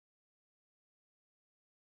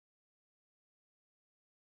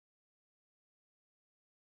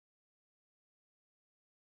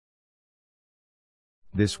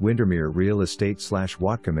This Windermere Real Estate /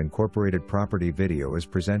 Whatcom Incorporated property video is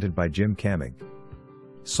presented by Jim Camming.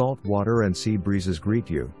 Salt water and sea breezes greet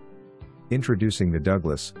you. Introducing the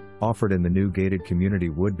Douglas, offered in the new gated community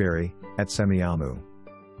Woodberry, at Semiahmoo.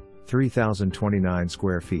 3,029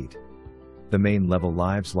 square feet. The main level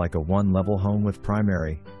lives like a one-level home with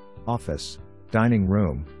primary, office, dining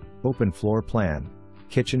room, open floor plan,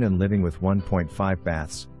 kitchen and living with 1.5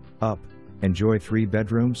 baths, enjoy 3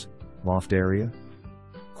 bedrooms, loft area.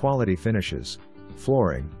 Quality finishes,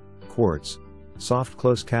 flooring, quartz, soft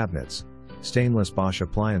close cabinets, stainless Bosch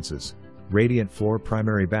appliances, radiant floor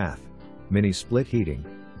primary bath, mini split heating,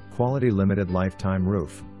 quality limited lifetime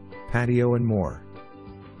roof, patio and more.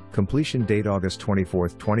 Completion date August 24,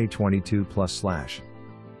 2022 //.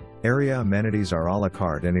 Area amenities are a la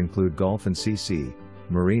carte and include golf and CC,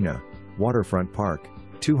 Marina, waterfront park,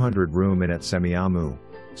 200-room inn at Semiahmoo,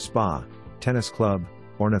 spa, tennis club,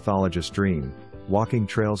 ornithologist dream, walking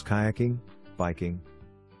trails, kayaking, biking,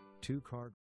 2-car